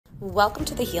Welcome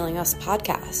to the Healing Us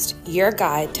podcast, your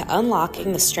guide to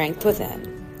unlocking the strength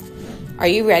within. Are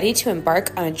you ready to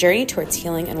embark on a journey towards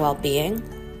healing and well-being?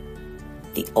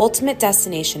 The ultimate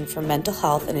destination for mental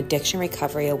health and addiction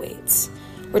recovery awaits.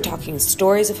 We're talking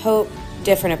stories of hope,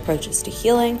 different approaches to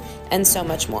healing, and so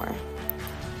much more.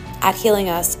 At Healing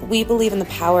Us, we believe in the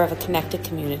power of a connected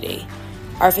community.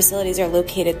 Our facilities are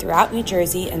located throughout New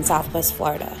Jersey and Southwest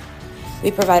Florida. We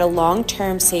provide a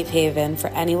long-term safe haven for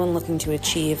anyone looking to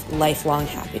achieve lifelong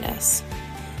happiness.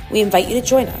 We invite you to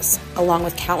join us, along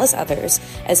with countless others,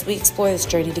 as we explore this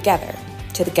journey together.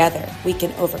 Together, we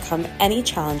can overcome any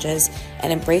challenges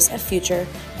and embrace a future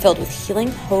filled with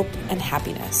healing, hope, and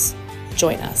happiness.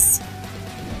 Join us.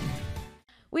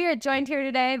 We are joined here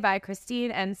today by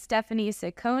Christine and Stephanie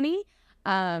Ciccone.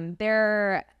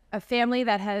 They're a family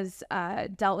that has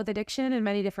dealt with addiction in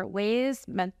many different ways,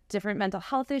 different mental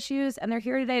health issues, and they're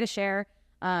here today to share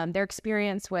their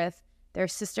experience with their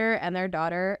sister and their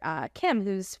daughter, Kim,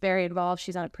 who's very involved.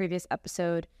 She's on a previous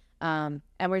episode, and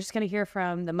we're just going to hear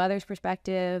from the mother's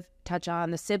perspective, touch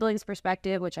on the siblings'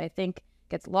 perspective, which I think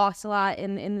gets lost a lot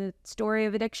in the story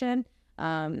of addiction.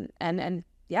 And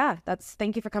yeah,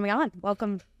 thank you for coming on.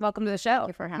 Welcome to the show. Thank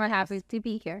you for having us. We're happy to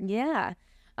be here. Yeah.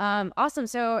 Awesome.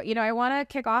 So, I want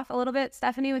to kick off a little bit,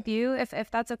 Stephanie, with you, if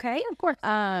that's okay. Yeah, of course.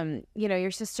 Your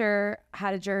sister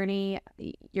had a journey.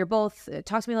 You're both,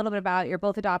 talk to me a little bit about, you're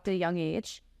both adopted at a young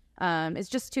age. It's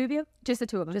just two of you? Just the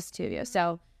two of us. Just two of you.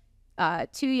 So,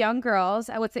 two young girls.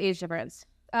 What's the age difference?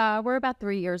 We're about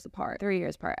 3 years apart. 3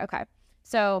 years apart. Okay.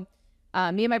 So,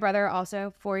 me and my brother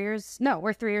also 4 years. No,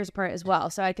 we're 3 years apart as well.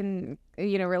 So I can,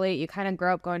 relate. You kind of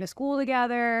grow up going to school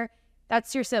together.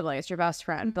 That's your sibling. It's your best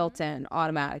friend, built in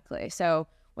automatically. So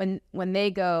when they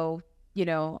go,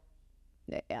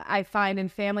 I find in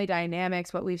family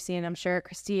dynamics what we've seen, I'm sure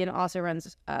Christine also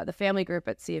runs the family group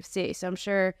at CFC. So I'm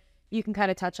sure you can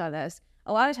kind of touch on this.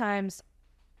 A lot of times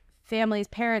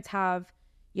parents have,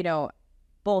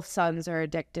 both sons are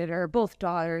addicted or both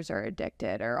daughters are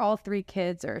addicted or all three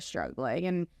kids are struggling.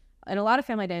 And in a lot of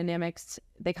family dynamics,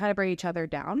 they kind of bring each other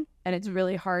down, and it's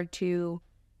really hard to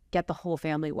get the whole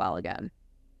family well again.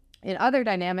 In other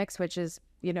dynamics, which is,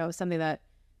 something that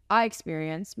I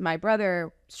experienced, my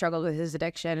brother struggled with his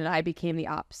addiction and I became the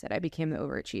opposite. I became the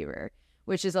overachiever,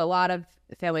 which is a lot of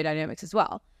family dynamics as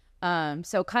well.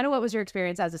 So kind of what was your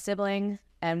experience as a sibling,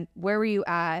 and where were you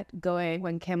at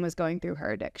when Kim was going through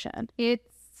her addiction?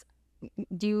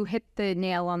 You hit the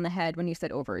nail on the head when you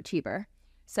said overachiever.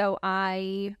 So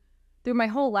through my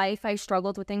whole life, I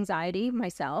struggled with anxiety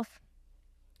myself.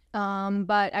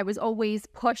 But I was always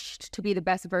pushed to be the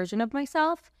best version of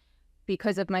myself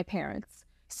because of my parents.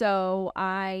 So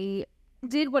I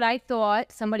did what I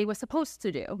thought somebody was supposed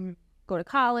to do. Go to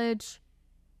college,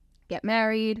 get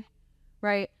married,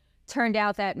 right? Turned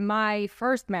out that my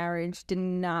first marriage did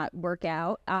not work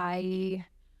out. I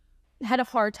had a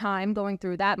hard time going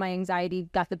through that. My anxiety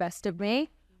got the best of me,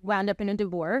 wound up in a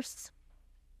divorce,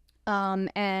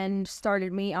 and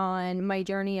started me on my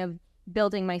journey of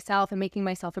building myself and making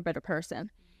myself a better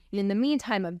person. And in the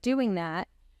meantime of doing that,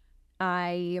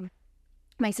 my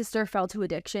sister fell to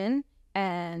addiction,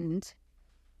 and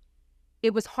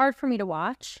it was hard for me to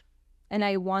watch, and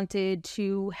I wanted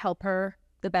to help her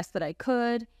the best that I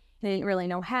could, and I didn't really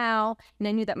know how, and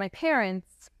I knew that my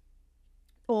parents,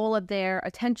 all of their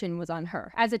attention was on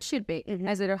her, as it should be,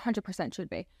 as it 100% should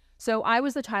be. So I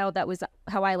was the child that was,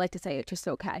 how I like to say it, just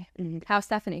okay. How's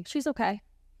Stephanie? She's okay.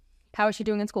 How is she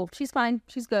doing in school? She's fine.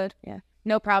 She's good. Yeah.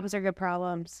 No problems are good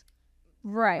problems.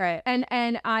 Right.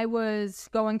 And I was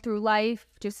going through life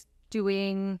just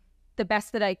doing the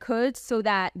best that I could so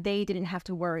that they didn't have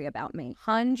to worry about me.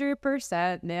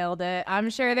 100% nailed it. I'm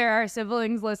sure there are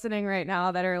siblings listening right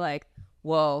now that are like,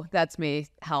 whoa, that's me.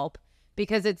 Help.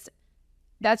 Because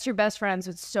that's your best friend.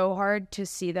 So it's so hard to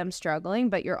see them struggling,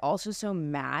 but you're also so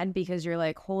mad because you're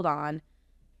like, hold on.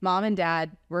 Mom and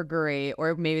dad were great,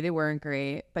 or maybe they weren't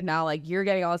great, but now you're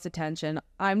getting all this attention.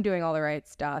 I'm doing all the right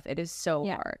stuff. It is so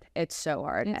hard. It's so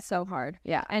hard. It's so hard.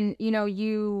 Yeah. And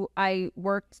I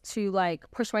worked to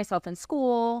push myself in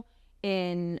school,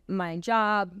 in my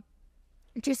job,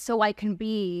 just so I can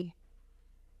be,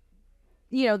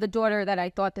 the daughter that I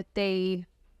thought that they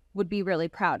would be really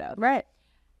proud of. Right.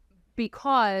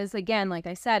 Because again, like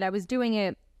I said, I was doing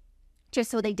it just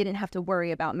so they didn't have to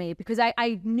worry about me, because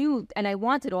I knew and I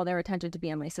wanted all their attention to be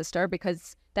on my sister,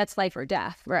 because that's life or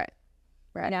death. Right.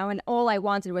 And all I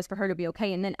wanted was for her to be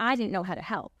okay, and then I didn't know how to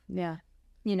help. Yeah.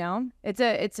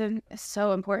 It's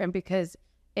so important because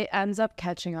it ends up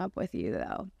catching up with you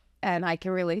though. And I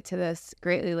can relate to this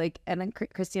greatly. And then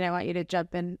Christine, I want you to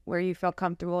jump in where you feel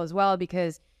comfortable as well,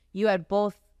 because you had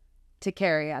both to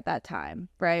carry at that time,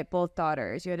 right? Both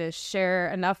daughters. You had to share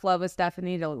enough love with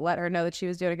Stephanie to let her know that she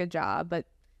was doing a good job, but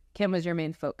Kim was your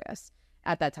main focus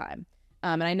at that time.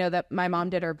 And I know that my mom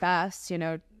did her best,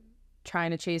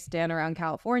 trying to chase Dan around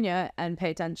California and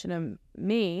pay attention to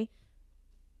me.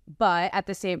 But at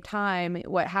the same time,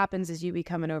 what happens is you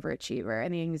become an overachiever,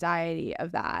 and the anxiety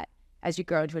of that as you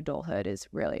grow into adulthood is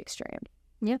really extreme.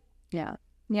 Yeah. Yeah.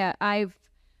 Yeah.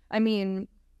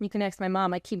 You can ask my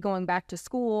mom. I keep going back to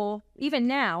school, even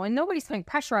now, and nobody's putting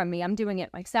pressure on me. I'm doing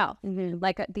it myself.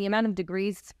 Like the amount of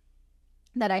degrees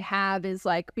that I have is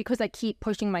like because I keep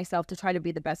pushing myself to try to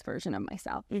be the best version of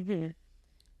myself.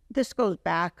 This goes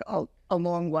back a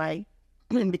long way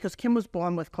because Kim was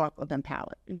born with cleft lip and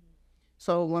palate.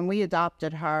 So when we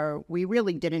adopted her, we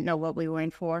really didn't know what we were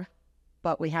in for,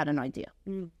 but we had an idea.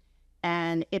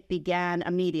 And it began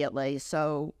immediately.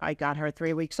 So I got her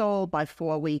 3 weeks old. By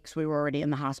 4 weeks, we were already in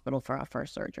the hospital for our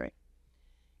first surgery.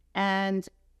 And,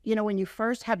 when you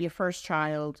first have your first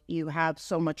child, you have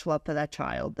so much love for that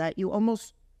child that you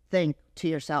almost think to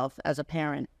yourself as a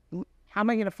parent, how am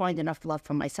I going to find enough love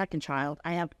for my second child?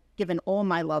 I have given all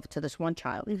my love to this one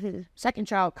child. Second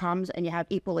child comes and you have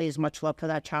equally as much love for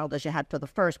that child as you had for the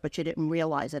first, but you didn't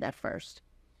realize it at first.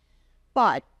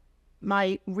 But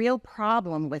my real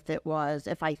problem with it was,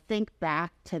 if I think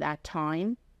back to that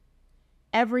time,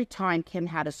 every time Kim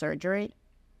had a surgery,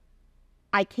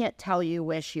 I can't tell you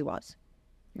where she was.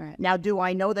 Right. Now, do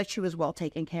I know that she was well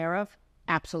taken care of?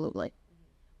 Absolutely.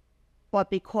 But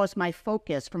because my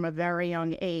focus from a very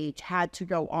young age had to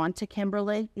go on to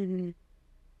Kimberly,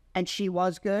 and she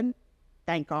was good,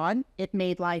 thank God, it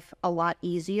made life a lot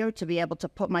easier to be able to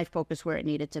put my focus where it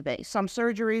needed to be. Some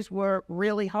surgeries were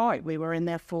really hard. We were in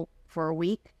there for a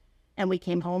week, and we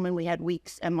came home and we had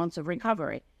weeks and months of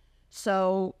recovery.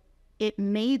 So it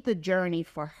made the journey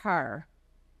for her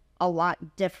a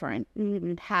lot different,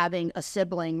 having a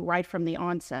sibling right from the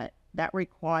onset that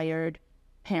required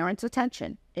parents'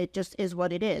 attention. It just is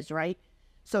what it is, right?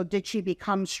 So did she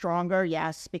become stronger?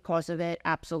 Yes, because of it,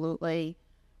 absolutely.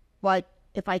 But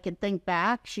if I could think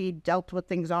back, she dealt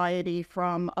with anxiety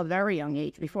from a very young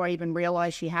age. Before I even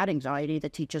realized she had anxiety, the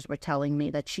teachers were telling me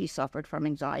that she suffered from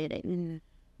anxiety.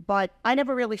 But I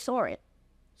never really saw it.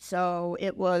 So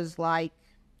it was like...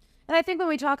 And I think when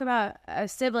we talk about a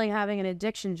sibling having an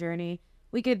addiction journey,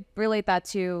 we could relate that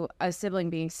to a sibling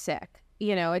being sick.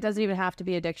 It doesn't even have to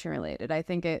be addiction related. I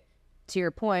think to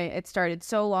your point, it started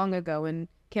so long ago when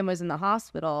Kim was in the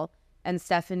hospital. And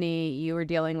Stephanie, you were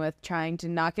dealing with trying to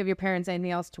not give your parents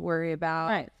anything else to worry about,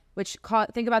 right? Which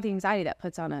think about the anxiety that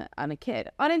puts on a kid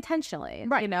unintentionally,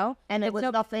 right? And it was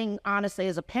nothing. Honestly,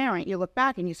 as a parent, you look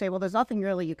back and you say, "Well, there's nothing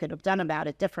really you could have done about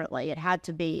it differently. It had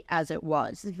to be as it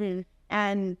was."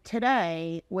 And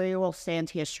today, we will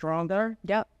stand here stronger,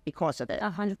 because of it.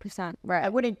 100%. Right. I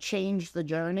wouldn't change the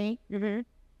journey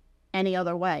any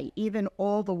other way, even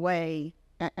all the way.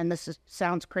 And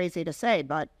sounds crazy to say,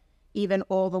 but even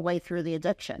all the way through the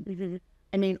addiction.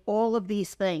 I mean, all of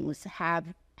these things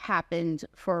have happened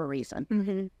for a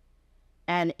reason.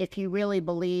 And if you really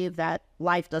believe that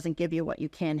life doesn't give you what you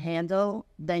can't handle,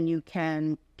 then you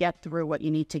can get through what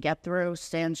you need to get through,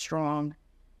 stand strong,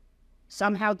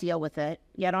 somehow deal with it,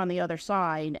 get on the other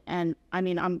side. And I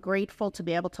mean, I'm grateful to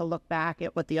be able to look back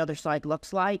at what the other side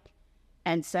looks like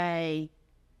and say,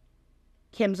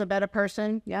 Kim's a better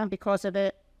person because of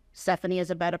it. Stephanie is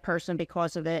a better person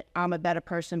because of it. I'm a better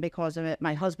person because of it.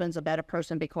 My husband's a better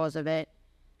person because of it.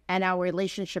 And our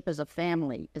relationship as a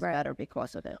family is better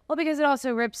because of it. Well, because it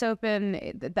also rips open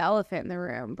the elephant in the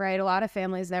room, right? A lot of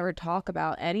families never talk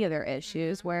about any of their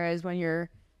issues, whereas when you're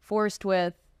forced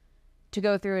to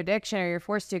go through addiction or you're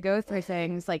forced to go through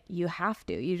things, like you have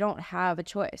to. You don't have a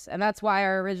choice. And that's why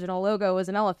our original logo was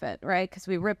an elephant, right? Because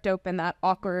we ripped open that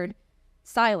awkward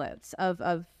silence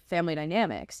of family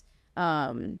dynamics.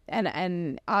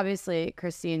 And obviously,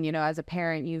 Christine, as a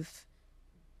parent, you've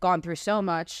gone through so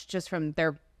much just from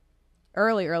their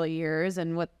early years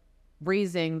and what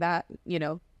raising that,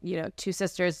 two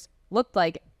sisters looked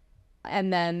like.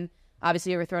 And then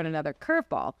obviously you were thrown another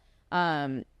curveball.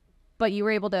 But you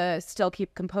were able to still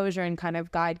keep composure and kind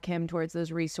of guide Kim towards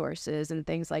those resources and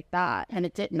things like that. And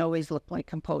it didn't always look like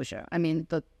composure. I mean,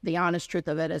 the honest truth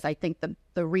of it is I think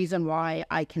the reason why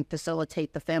I can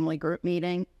facilitate the family group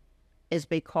meeting is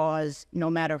because no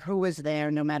matter who is there,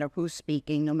 no matter who's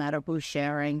speaking, no matter who's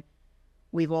sharing,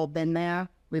 we've all been there.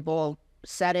 We've all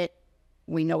said it.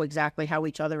 We know exactly how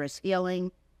each other is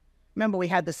feeling. Remember, we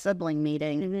had the sibling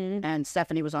meeting, and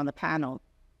Stephanie was on the panel.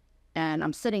 And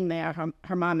I'm sitting there,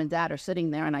 her mom and dad are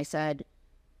sitting there, and I said,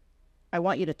 I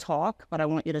want you to talk, but I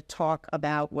want you to talk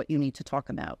about what you need to talk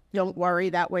about. Don't worry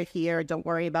that we're here. Don't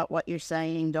worry about what you're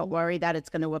saying. Don't worry that it's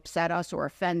going to upset us or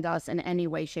offend us in any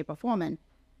way, shape, or form. And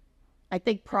I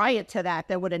think prior to that,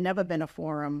 there would have never been a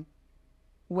forum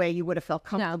where you would have felt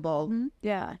comfortable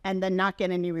Yeah. and then not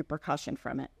get any repercussion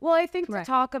from it. Well, I think to Correct.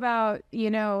 talk about, you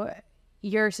know,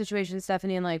 your situation,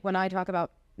 Stephanie, and like when I talk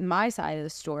about my side of the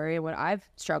story and what I've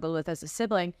struggled with as a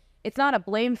sibling, it's not a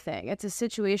blame thing. It's a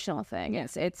situational thing. Yeah.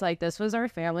 It's like, this was our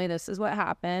family. This is what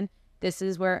happened. This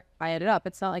is where I ended up.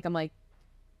 It's not like I'm like,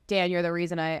 Dan, you're the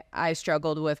reason I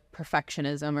struggled with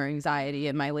perfectionism or anxiety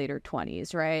in my later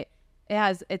 20s, right?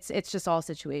 It's just all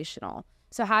situational.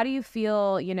 So how do you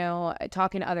feel, you know,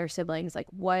 talking to other siblings, like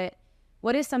what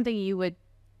is something you would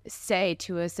say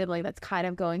to a sibling that's kind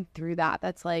of going through that?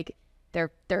 That's like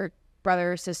their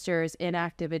brother or sister's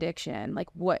inactive addiction. Like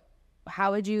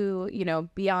how would you, you know,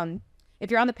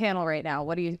 if you're on the panel right now,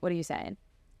 what are you saying?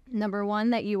 Number one,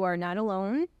 that you are not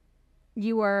alone.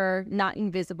 You are not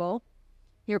invisible.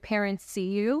 Your parents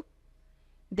see you.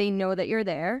 They know that you're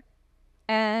there.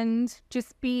 And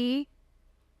just be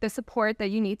the support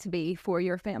that you need to be for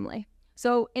your family.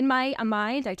 So in my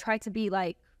mind, I try to be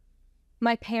like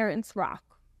my parents' rock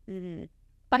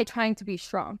by trying to be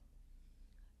strong.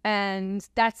 And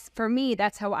that's, for me,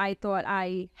 that's how I thought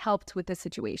I helped with the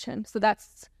situation. So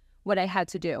that's what I had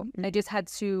to do. I just had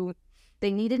to,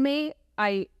 they needed me,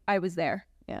 I was there.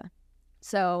 Yeah.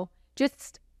 So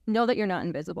just know that you're not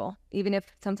invisible, even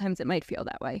if sometimes it might feel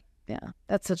that way. Yeah.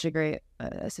 That's such a great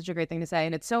thing to say.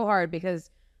 And it's so hard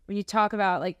because when you talk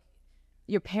about like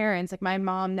your parents, like my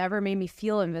mom never made me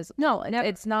feel invisible. No,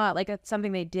 it's not like it's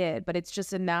something they did, but it's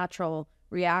just a natural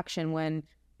reaction when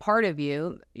part of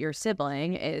you, your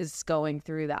sibling, is going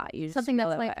through that. You just Something feel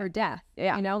that's that like way. her death.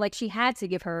 Yeah. You know, like she had to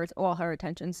give her all her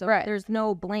attention. So Right. there's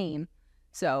no blame.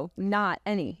 So not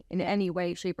in any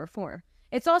way, shape, or form.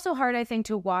 It's also hard, I think,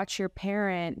 to watch your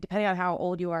parent, depending on how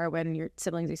old you are when your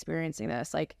sibling's experiencing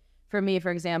this. Like for me, for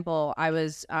example, I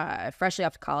was freshly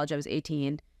off to college. I was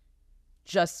 18,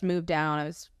 just moved down. I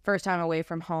was first time away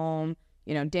from home.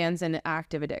 You know, Dan's in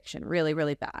active addiction, really,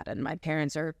 really bad. And my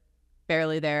parents are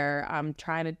barely there. I'm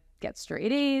trying to get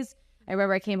straight A's. I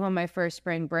remember I came home my first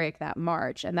spring break that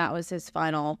March, and that was his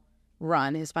final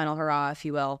run, his final hurrah, if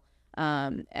you will.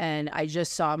 And I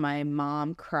just saw my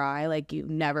mom cry like you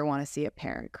never want to see a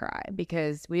parent cry,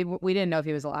 because we didn't know if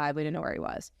he was alive. We didn't know where he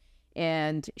was.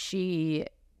 And she,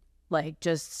 like,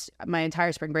 just my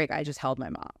entire spring break, I just held my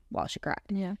mom while she cried.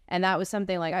 Yeah. And that was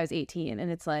something like I was 18, and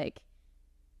it's like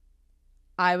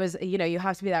I was, you know, you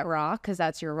have to be that rock because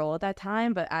that's your role at that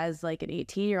time. But as like an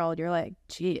 18-year-old, you're like,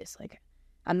 geez, like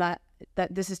I'm not,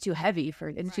 that this is too heavy for,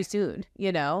 it's too soon,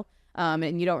 you know?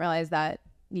 And you don't realize that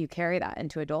you carry that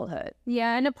into adulthood.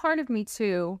 Yeah, and a part of me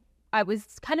too, I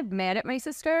was kind of mad at my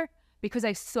sister because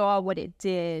I saw what it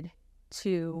did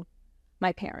to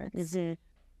my parents and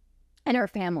her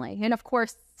family. And of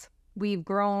course, we've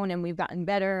grown and we've gotten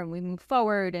better and we move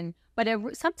forward. But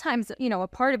sometimes, you know, a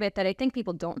part of it that I think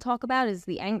people don't talk about is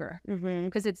the anger,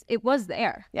 because it was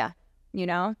there. Yeah. You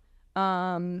know?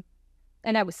 And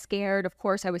I was scared. Of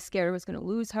course, I was scared I was going to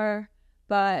lose her.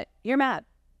 But You're mad.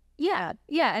 yeah,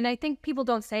 and I think people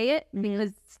don't say it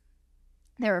because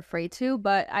they're afraid to,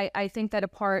 but I think that a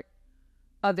part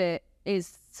of it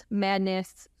is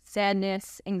madness,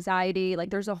 sadness, anxiety. Like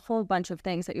there's a whole bunch of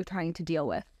things that you're trying to deal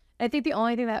with. I think the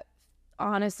only thing that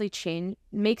honestly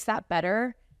makes that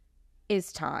better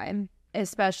is time,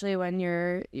 especially when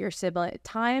your sibling,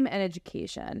 time and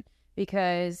education,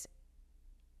 because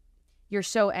you're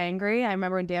so angry. I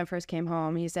remember when Dan first came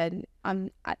home, he said,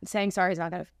 I'm saying sorry is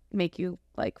not going to make you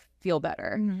like feel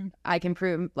better. I can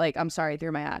prove like I'm sorry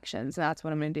through my actions, and that's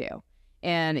what I'm going to do.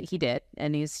 And he did.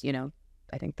 And he's, you know,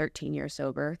 I think 13 years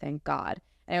sober, thank God.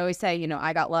 And I always say, you know,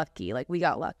 I got lucky. Like we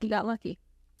got lucky. You got lucky.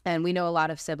 And we know a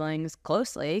lot of siblings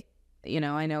closely. You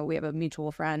know, I know we have a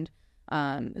mutual friend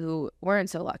who weren't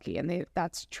so lucky, and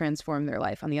that's transformed their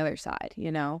life on the other side,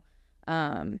 you know?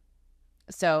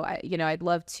 So, I'd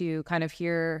love to kind of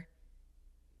hear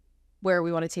where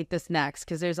we want to take this next,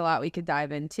 because there's a lot we could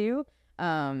dive into.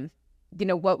 You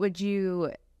know, what do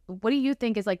you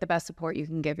think is like the best support you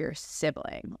can give your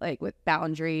sibling, like with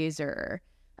boundaries or,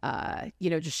 you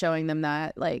know, just showing them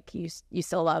that like you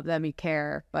still love them, you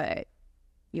care, but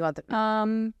you want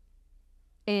them.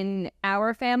 In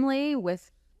our family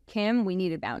with Kim, we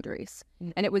needed boundaries,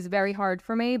 and it was very hard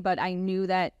for me, but I knew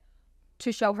that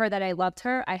to show her that I loved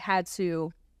her, I had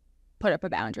to put up a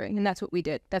boundary, and that's what we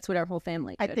did. That's what our whole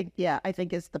family did. I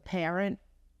think as the parent,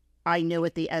 I knew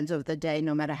at the end of the day,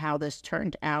 no matter how this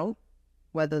turned out,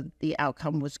 whether the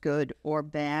outcome was good or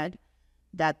bad,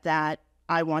 that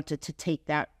I wanted to take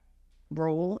that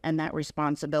role and that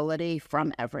responsibility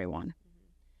from everyone.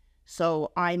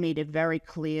 So I made it very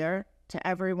clear to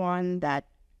everyone that,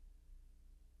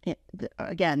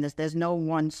 again, there's no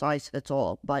one size fits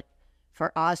all, but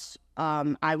for us,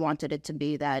 I wanted it to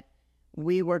be that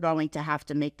we were going to have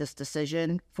to make this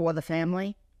decision for the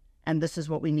family, and this is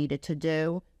what we needed to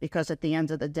do, because at the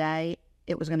end of the day,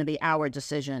 it was going to be our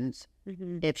decisions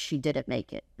if she didn't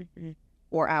make it,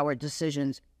 or our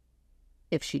decisions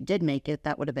if she did make it.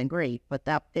 That would have been great, but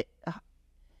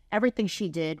everything she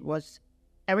did was,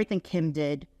 everything Kim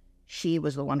did, she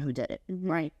was the one who did it,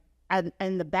 right?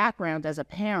 And the background as a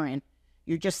parent,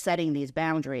 you're just setting these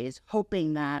boundaries,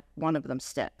 hoping that one of them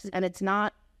sticks. And it's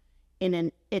not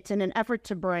it's in an effort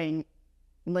to bring,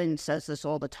 Lynn says this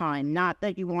all the time, not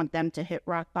that you want them to hit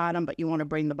rock bottom, but you want to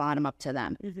bring the bottom up to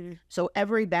them. So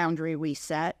every boundary we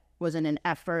set was in an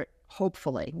effort,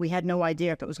 hopefully, we had no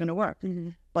idea if it was going to work,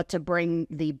 but to bring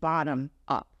the bottom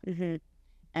up.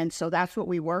 And so that's what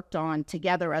we worked on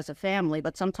together as a family.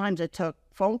 But sometimes it took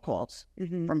phone calls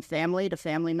from family to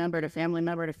family member to family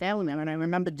member to family member. And I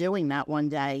remember doing that one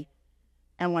day.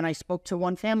 And when I spoke to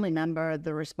one family member,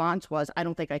 the response was, I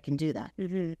don't think I can do that.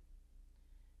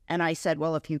 And I said,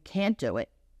 well, if you can't do it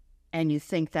and you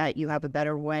think that you have a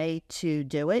better way to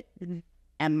do it,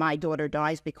 and my daughter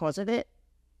dies because of it,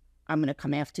 I'm going to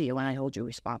come after you and I hold you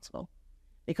responsible.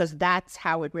 Because that's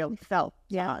how it really felt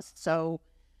to us. So,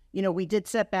 you know, we did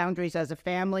set boundaries as a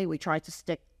family. We tried to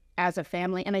stick as a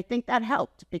family. And I think that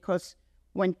helped, because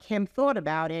when Kim thought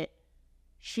about it,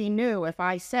 she knew if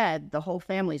I said the whole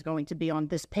family is going to be on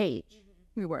this page,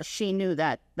 she knew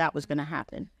that that was going to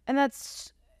happen. And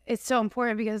it's so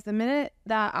important, because the minute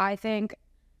that I think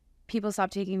people stop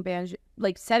taking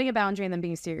like setting a boundary and then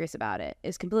being serious about it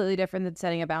is completely different than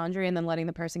setting a boundary and then letting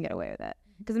the person get away with it.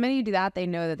 Because the minute you do that, they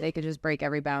know that they could just break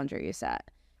every boundary you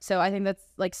set. So I think that's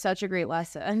like such a great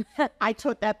lesson. I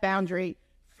took that boundary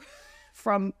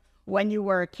from when you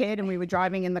were a kid and we were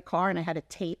driving in the car and I had a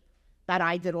tape that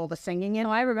I did all the singing in. Oh,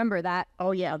 I remember that.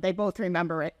 Oh, yeah. They both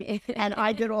remember it. And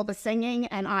I did all the singing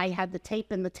and I had the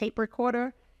tape in the tape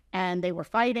recorder and they were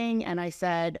fighting. And I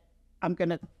said, I'm going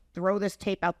to throw this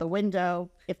tape out the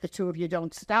window if the two of you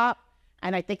don't stop.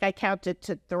 And I think I counted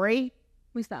to 3.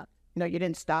 We stopped. No, you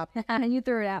didn't stop. And you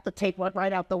threw it out. The tape went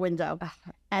right out the window.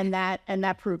 And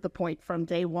that proved the point from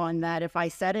day one, that if I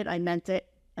said it, I meant it,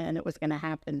 and it was going to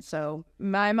happen. So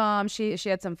my mom, she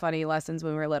had some funny lessons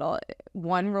when we were little.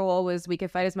 One rule was we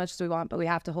could fight as much as we want, but we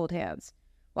have to hold hands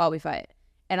while we fight.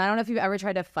 And I don't know if you've ever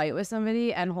tried to fight with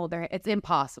somebody and hold their, it's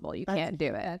impossible. You can't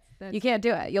do it. You can't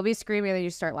do it. You'll be screaming and then you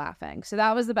start laughing. So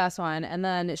that was the best one. And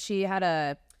then she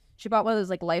bought one of those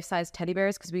like life-size teddy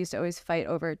bears, because we used to always fight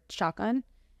over shotgun.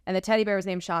 And the teddy bear was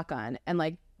named Shotgun. And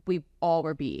like we all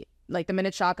were beat. Like the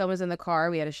minute Shotgun was in the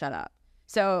car, we had to shut up.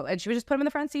 So, and she would just put him in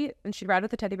the front seat and she'd ride with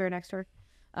the teddy bear next to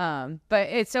her. But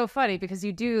it's so funny because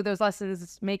you do, those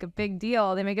lessons make a big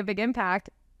deal. They make a big impact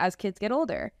as kids get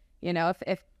older. You know,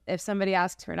 if somebody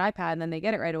asks for an iPad and then they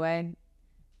get it right away,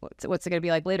 what's it going to be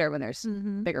like later when there's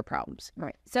bigger problems?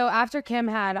 Right. So after Kim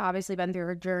had obviously been through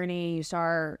her journey, you saw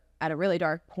her at a really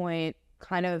dark point,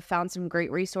 kind of found some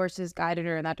great resources, guided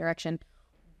her in that direction.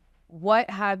 What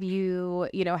have you,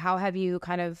 how have you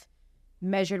kind of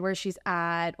measured where she's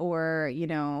at, or,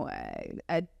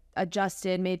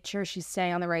 adjusted, made sure she's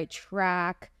staying on the right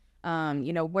track?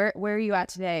 Where are you at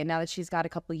today now that she's got a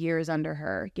couple of years under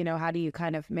her? How do you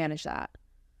kind of manage that?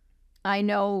 I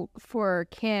know for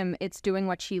Kim, it's doing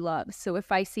what she loves. So if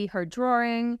I see her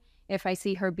drawing, if I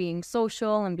see her being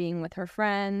social and being with her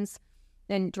friends,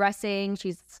 and dressing,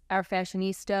 she's our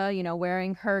fashionista,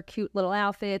 wearing her cute little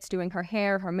outfits, doing her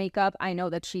hair, her makeup, I know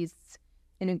that she's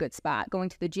in a good spot, going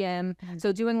to the gym.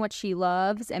 So doing what she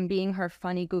loves and being her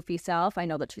funny, goofy self, I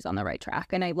know that she's on the right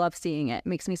track. And I love seeing it. It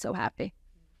makes me so happy.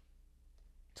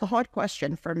 It's a hard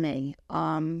question for me.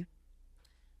 I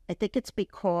think it's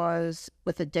because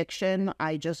with addiction,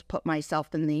 I just put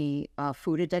myself in the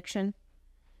food addiction.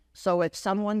 So if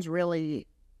someone's really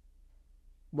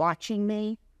watching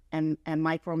me and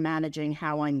micromanaging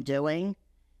how I'm doing,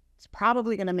 it's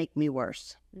probably going to make me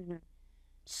worse.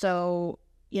 So,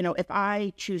 if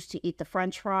I choose to eat the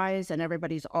French fries and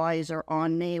everybody's eyes are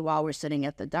on me while we're sitting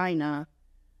at the diner,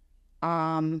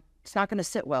 it's not going to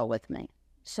sit well with me.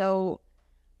 So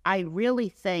I really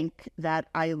think that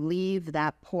I leave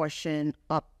that portion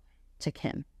up to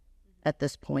Kim at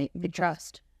this point. You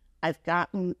trust. I've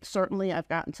gotten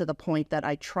to the point that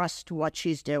I trust what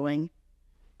she's doing.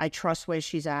 I trust where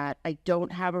she's at. I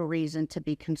don't have a reason to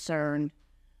be concerned.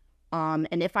 And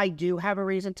if I do have a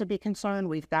reason to be concerned,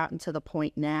 we've gotten to the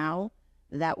point now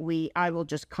that I will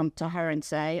just come to her and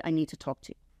say, I need to talk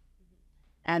to you.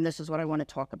 and this is what I want to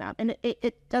talk about. And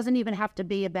it doesn't even have to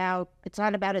be about, it's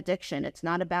not about addiction. It's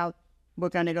not about we're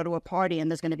going to go to a party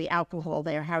and there's going to be alcohol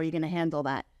there. How are you going to handle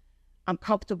that? I'm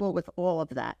comfortable with all of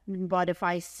that. But if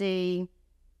I see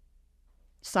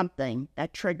something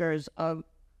that triggers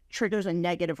a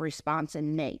negative response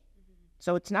in me,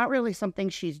 so it's not really something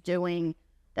she's doing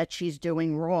that she's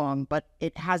doing wrong, but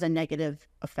it has a negative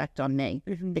effect on me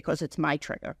because it's my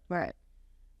trigger. Right.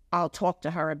 I'll talk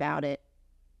to her about it,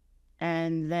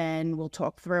 and then we'll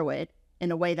talk through it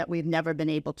in a way that we've never been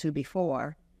able to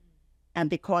before. And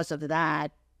because of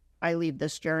that, I leave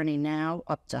this journey now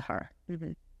up to her.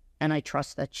 And I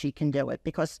trust that she can do it,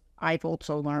 because I've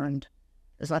also learned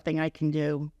there's nothing I can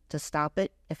do to stop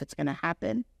it if it's going to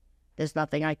happen. There's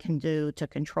nothing I can do to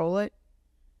control it.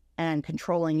 And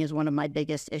controlling is one of my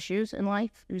biggest issues in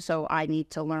life. So I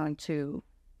need to learn to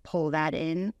pull that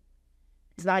in.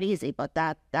 It's not easy, but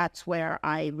that's where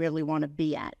I really want to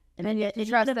be at. And you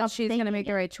trust that she's going to make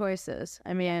the right choices.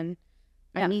 I mean,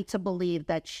 I need to believe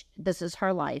that this is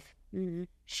her life.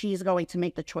 She's going to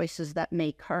make the choices that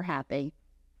make her happy.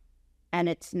 And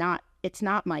it's not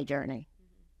my journey.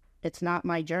 It's not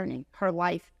my journey. Her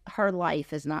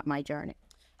life is not my journey.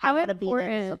 How I gotta be there to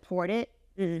important support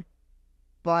it.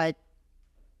 But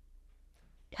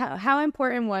how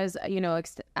important was,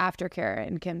 aftercare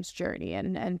in Kim's journey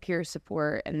and peer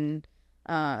support and,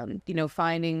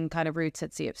 finding kind of roots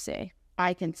at CFC?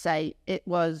 I can say it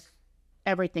was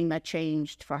everything that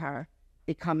changed for her.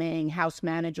 Becoming house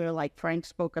manager, like Frank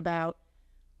spoke about.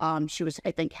 She was, I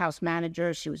think, house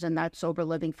manager. She was in that sober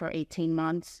living for 18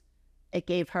 months. It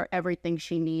gave her everything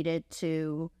she needed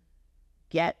to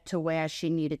get to where she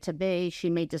needed to be.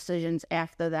 She made decisions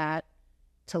after that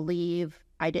to leave.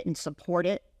 I didn't support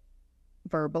it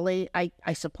verbally.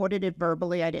 I supported it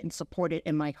verbally. I didn't support it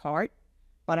in my heart,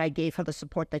 but I gave her the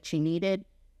support that she needed.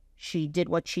 She did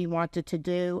what she wanted to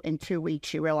do. In 2 weeks,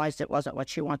 she realized it wasn't what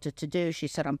she wanted to do. She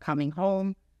said, I'm coming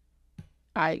home.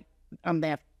 I'm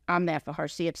there for her.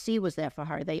 CFC was there for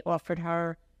her. They offered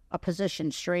her a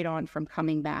position straight on from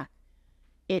coming back.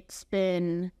 It's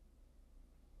been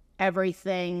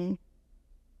everything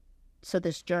to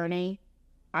this journey.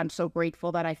 I'm so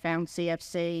grateful that I found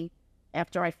CFC.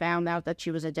 After I found out that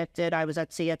she was addicted, I was at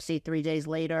CFC 3 days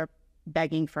later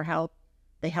begging for help.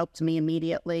 They helped me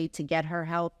immediately to get her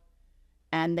help.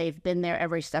 And they've been there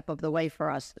every step of the way for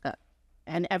us.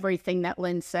 And everything that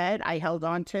Lynn said, I held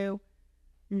on to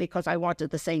because I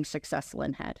wanted the same success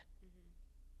Lynn had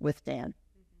with Dan.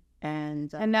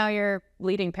 And now you're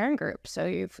leading parent groups, so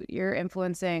you're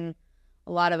influencing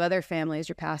a lot of other families.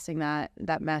 You're passing that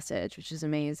message, which is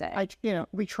amazing.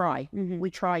 We try.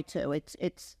 We try to.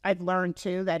 It's. I've learned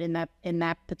too that in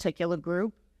that particular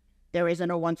group, there isn't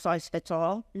a one size fits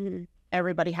all.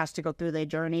 Everybody has to go through their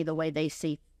journey the way they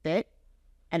see fit,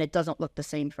 and it doesn't look the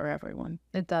same for everyone.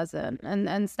 It doesn't.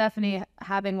 And Stephanie,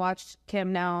 having watched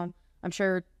Kim now, I'm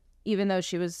sure even though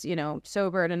she was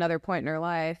sober at another point in her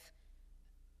life,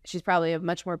 she's probably a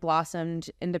much more blossomed,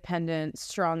 independent,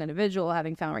 strong individual,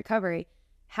 having found recovery.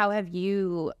 How have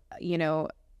you,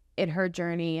 in her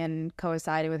journey and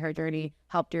coincided with her journey,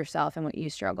 helped yourself in what you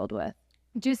struggled with?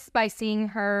 Just by seeing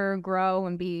her grow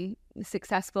and be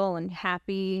successful and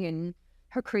happy, and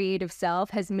her creative self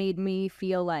has made me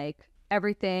feel like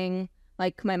everything,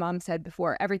 like my mom said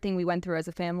before, everything we went through as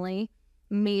a family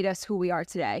made us who we are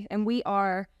today. And we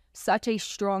are such a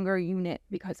stronger unit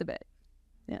because of it.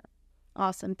 Yeah.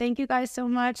 Awesome. Thank you guys so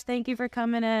much. Thank you for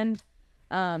coming in.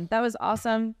 That was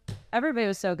awesome. Everybody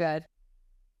was so good.